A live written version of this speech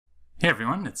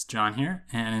everyone, it's John here,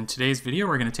 and in today's video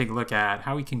we're going to take a look at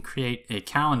how we can create a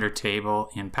calendar table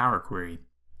in Power Query.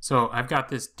 So I've got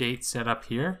this date set up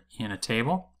here in a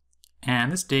table, and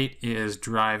this date is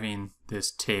driving this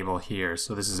table here.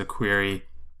 So this is a query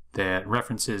that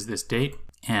references this date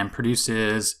and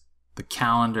produces the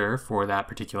calendar for that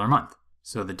particular month.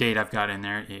 So the date I've got in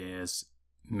there is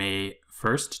May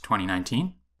 1st,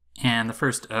 2019, and the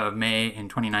 1st of May in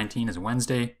 2019 is a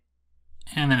Wednesday.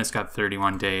 And then it's got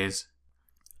 31 days.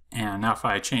 And now if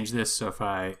I change this, so if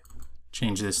I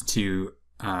change this to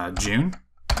June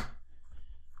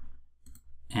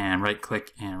and right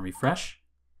click and refresh,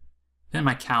 then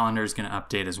my calendar is going to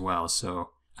update as well. So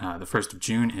the 1st of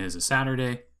June is a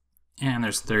Saturday and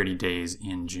there's 30 days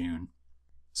in June.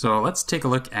 So let's take a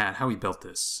look at how we built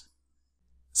this.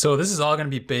 So this is all going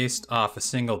to be based off a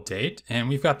single date, and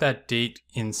we've got that date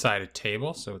inside a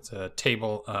table. So it's a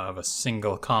table of a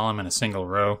single column and a single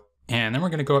row. And then we're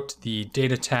going to go up to the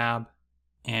Data tab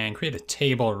and create a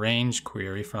table range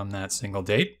query from that single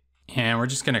date. And we're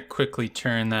just going to quickly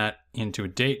turn that into a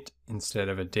date instead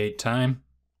of a date time.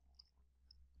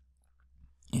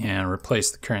 And replace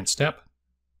the current step.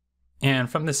 And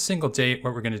from this single date,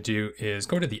 what we're going to do is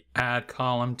go to the Add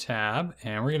Column tab,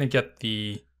 and we're going to get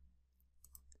the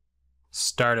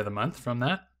start of the month from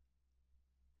that.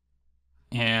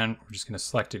 And we're just going to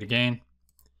select it again.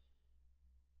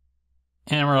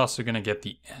 And we're also going to get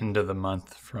the end of the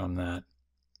month from that.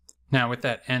 Now with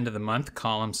that end of the month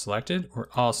column selected, we're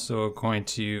also going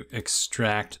to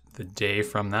extract the day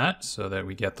from that so that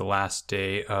we get the last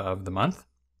day of the month.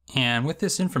 And with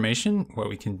this information, what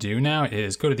we can do now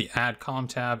is go to the Add Column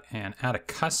tab and add a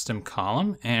custom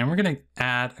column. And we're going to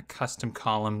add a custom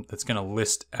column that's going to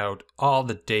list out all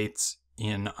the dates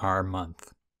in our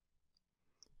month.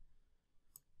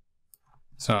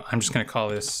 So I'm just going to call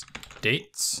this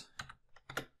dates.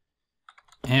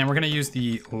 And we're going to use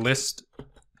the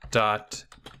list.dates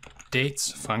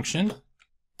function.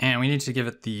 And we need to give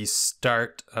it the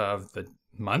start of the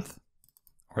month,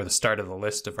 or the start of the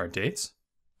list of our dates.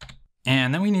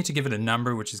 And then we need to give it a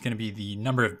number, which is going to be the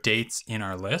number of dates in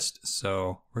our list.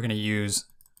 So we're going to use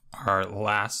our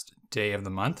last day of the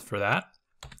month for that.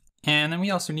 And then we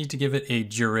also need to give it a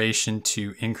duration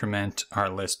to increment our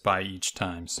list by each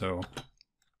time. So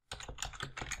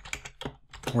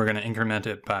we're going to increment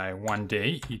it by 1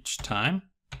 day each time.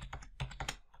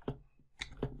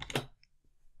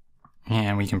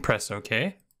 And we can press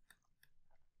OK.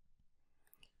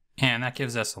 And that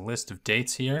gives us a list of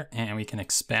dates here, and we can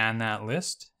expand that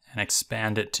list and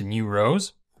expand it to new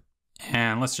rows.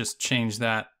 And let's just change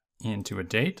that into a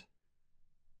date.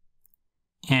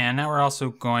 And now we're also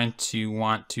going to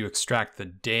want to extract the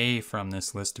day from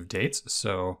this list of dates.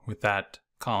 So with that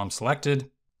column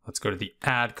selected, let's go to the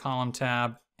Add Column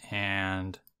tab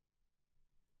and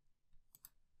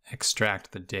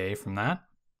extract the day from that.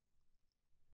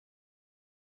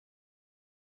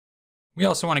 We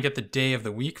also want to get the day of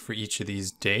the week for each of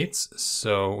these dates.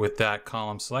 So with that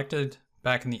column selected,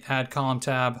 back in the Add Column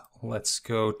tab, let's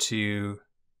go to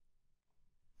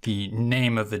the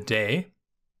name of the day.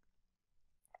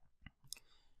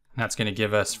 That's going to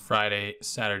give us Friday,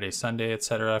 Saturday, Sunday,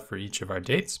 etc. for each of our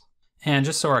dates. And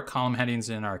just so our column headings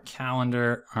in our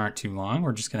calendar aren't too long,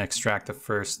 we're just going to extract the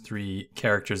first 3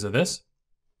 characters of this.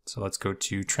 So let's go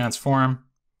to Transform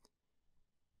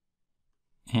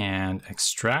and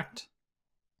Extract.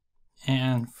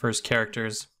 And first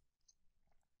characters.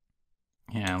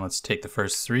 And let's take the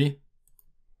first 3.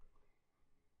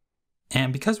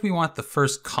 And because we want the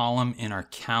first column in our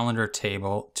calendar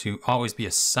table to always be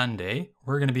a Sunday,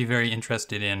 we're going to be very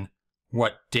interested in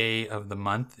what day of the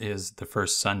month is the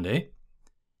first Sunday.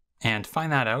 And to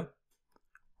find that out,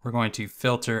 we're going to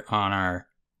filter on our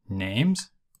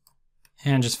names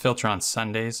and just filter on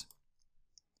Sundays.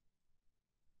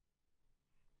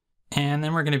 And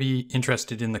then we're going to be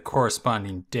interested in the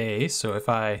corresponding day. So if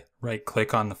I right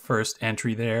click on the first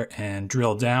entry there and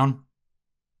drill down,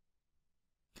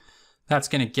 that's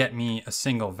going to get me a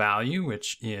single value,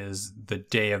 which is the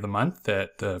day of the month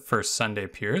that the first Sunday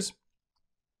appears.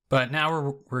 But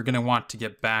now we're going to want to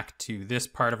get back to this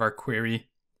part of our query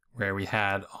where we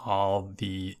had all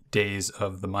the days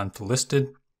of the month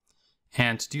listed.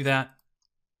 And to do that,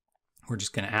 we're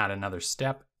just going to add another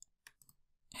step.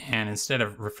 And instead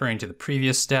of referring to the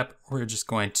previous step, we're just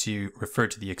going to refer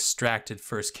to the extracted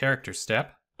first character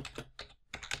step.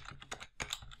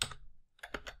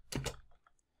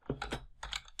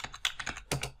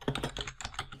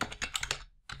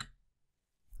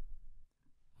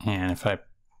 And if I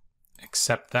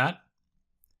accept that,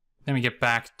 then we get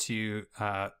back to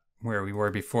where we were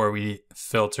before we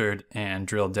filtered and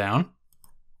drilled down.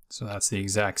 So that's the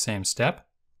exact same step.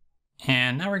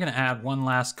 And now we're going to add one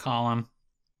last column,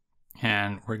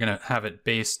 and we're going to have it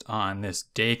based on this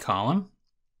day column.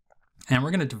 And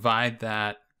we're going to divide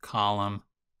that column,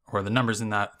 or the numbers in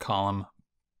that column,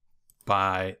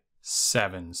 by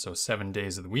 7. So 7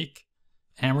 days of the week.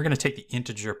 And we're going to take the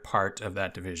integer part of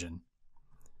that division.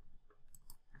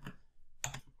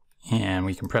 And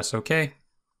we can press OK.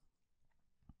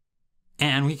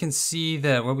 And we can see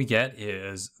that what we get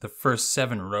is the first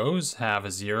 7 rows have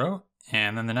a 0.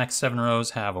 And then the next 7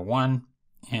 rows have a 1,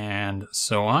 and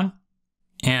so on.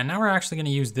 And now we're actually going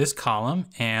to use this column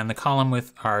and the column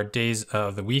with our days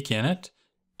of the week in it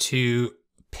to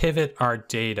pivot our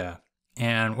data.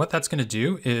 And what that's going to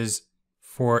do is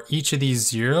for each of these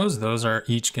zeros, those are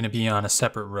each going to be on a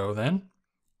separate row then.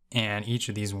 And each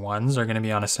of these ones are going to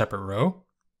be on a separate row,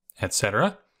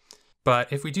 etc.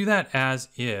 But if we do that as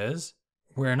is,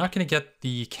 we're not going to get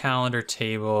the calendar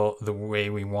table the way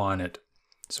we want it.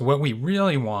 So what we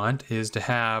really want is to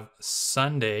have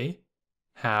Sunday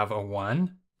have a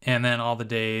 1, and then all the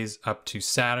days up to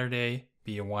Saturday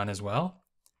be a 1 as well.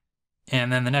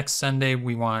 And then the next Sunday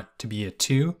we want to be a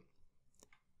 2,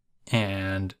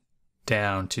 and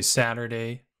down to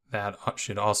Saturday that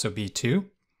should also be 2.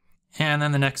 And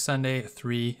then the next Sunday a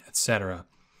 3, etc.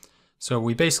 So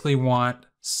we basically want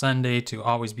Sunday to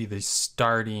always be the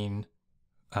starting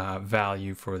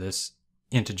value for this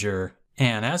integer.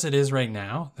 And as it is right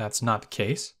now, that's not the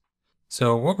case.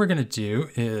 So what we're going to do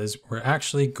is we're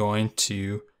actually going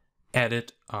to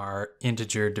edit our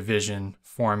integer division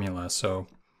formula. So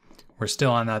we're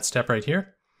still on that step right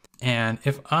here. And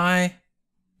if I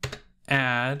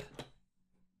add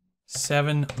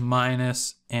 7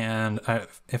 minus, and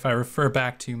if I refer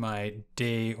back to my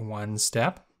day 1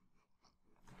 step,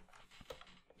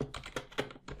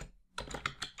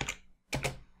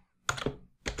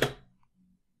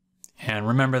 and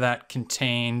remember that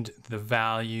contained the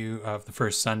value of the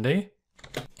first Sunday.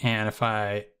 And if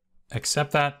I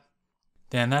accept that,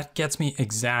 then that gets me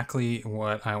exactly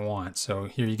what I want. So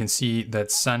here you can see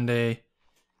that Sunday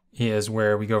is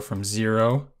where we go from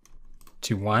 0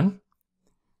 to 1.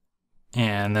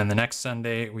 And then the next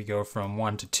Sunday we go from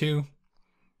 1 to 2.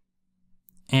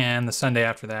 And the Sunday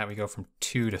after that we go from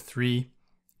 2 to 3,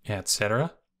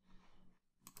 etc.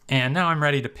 And now I'm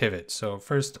ready to pivot. So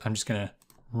first I'm just going to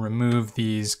remove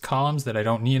these columns that I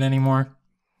don't need anymore.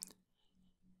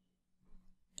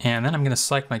 And then I'm going to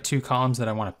select my 2 columns that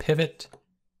I want to pivot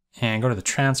and go to the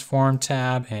Transform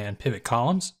tab and Pivot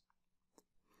Columns.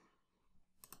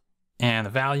 And the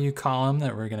value column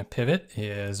that we're going to pivot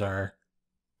is our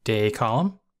day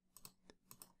column.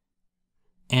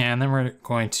 And then we're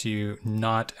going to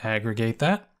not aggregate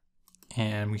that,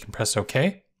 and we can press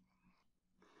OK.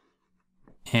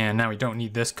 And now we don't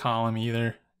need this column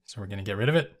either, so we're going to get rid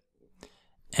of it.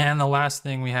 And the last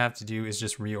thing we have to do is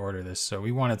just reorder this. So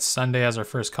we wanted Sunday as our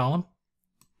first column.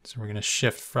 So we're going to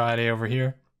shift Friday over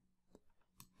here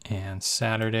and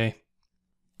Saturday.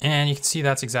 And you can see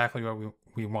that's exactly what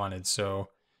we wanted. So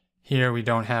here we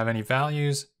don't have any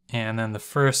values. And then the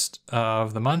first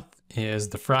of the month is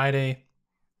the Friday.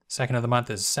 Second of the month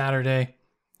is Saturday.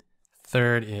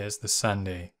 Third is the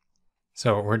Sunday.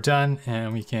 So we're done,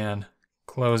 and we can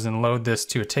close and load this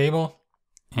to a table.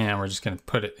 And we're just going to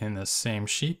put it in the same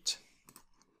sheet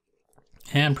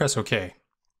and press OK.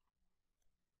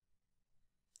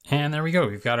 And there we go.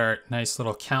 We've got our nice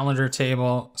little calendar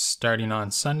table starting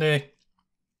on Sunday.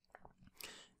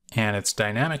 And it's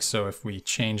dynamic. So if we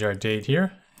change our date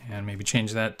here and maybe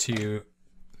change that to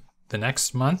the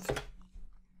next month,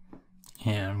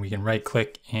 and we can right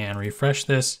click and refresh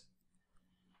this.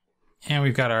 And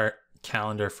we've got our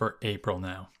calendar for April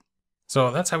now.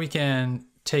 So that's how we can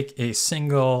take a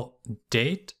single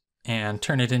date and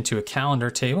turn it into a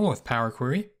calendar table with Power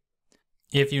Query.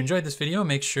 If you enjoyed this video,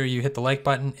 make sure you hit the like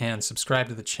button and subscribe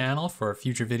to the channel for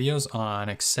future videos on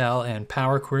Excel and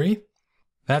Power Query.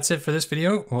 That's it for this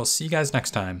video. We'll see you guys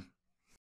next time.